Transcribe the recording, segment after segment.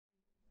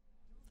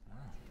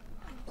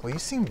Well, you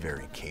seem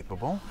very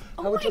capable.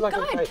 Oh my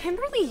God,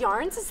 Kimberly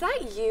Yarns, is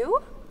that you?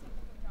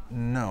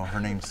 No, her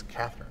name's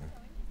Catherine.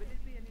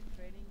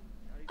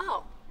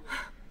 Oh.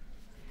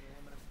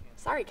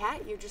 Sorry,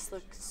 Kat, you just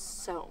look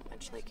so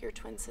much like your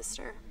twin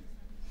sister.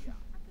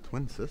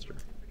 Twin sister?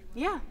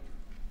 Yeah.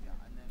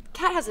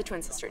 Kat has a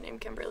twin sister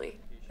named Kimberly.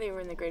 They were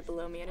in the grade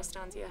below me at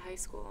Estancia High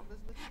School.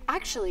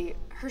 Actually,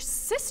 her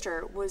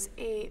sister was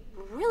a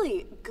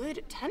really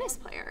good tennis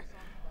player.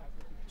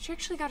 She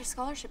actually got a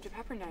scholarship to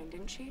Pepperdine,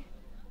 didn't she?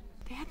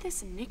 They had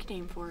this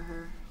nickname for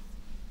her.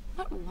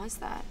 What was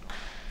that?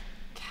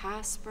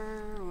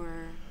 Casper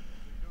or...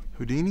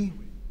 Houdini?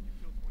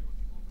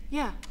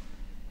 Yeah.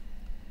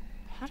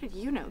 How did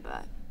you know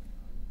that?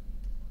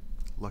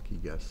 Lucky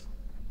guess.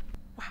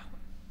 Wow.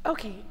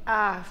 Okay,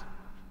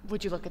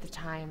 would you look at the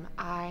time?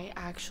 I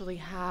actually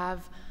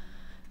have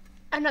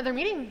another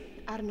meeting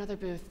at another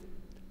booth.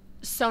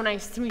 So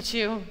nice to meet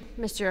you,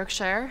 Mr.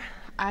 Yorkshire.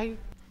 I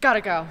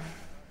gotta go.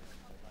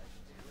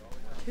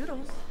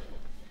 Toodles.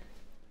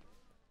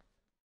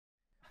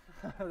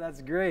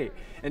 That's great.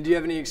 And do you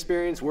have any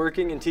experience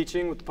working and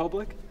teaching with the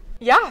public?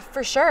 Yeah,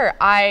 for sure.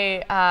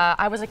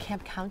 I was a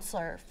camp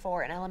counselor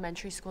for an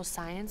elementary school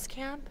science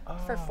camp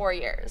for 4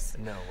 years.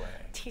 No way.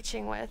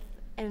 Teaching with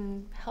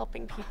and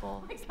helping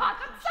people. Oh my God,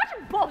 that's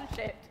such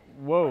bullshit.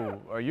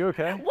 Whoa, are you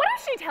okay? What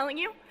is she telling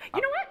you?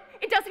 You know what?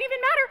 It doesn't even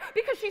matter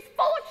because she's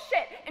full of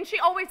shit and she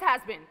always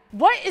has been.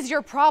 What is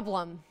your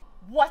problem?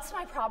 What's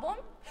my problem?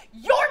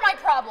 You're my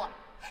problem.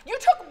 You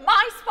took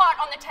my spot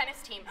on the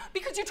tennis team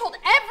because you told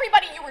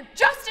everybody you were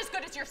just as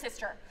good as your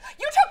sister.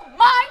 You took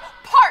my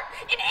part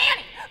in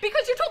Annie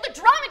because you told the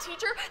drama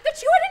teacher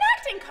that you had an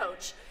acting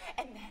coach.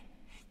 And then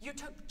you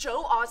took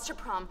Joe Oz to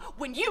prom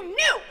when you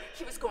knew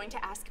he was going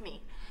to ask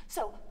me.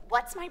 So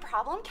what's my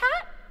problem,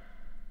 Kat?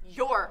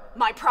 You're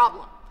my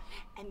problem.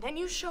 And then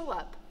you show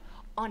up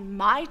on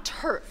my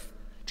turf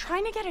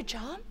trying to get a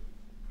job?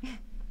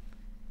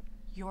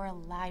 You're a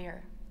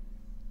liar.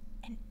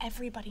 And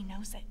everybody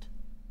knows it.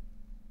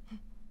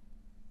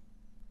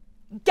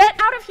 Get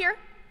out of here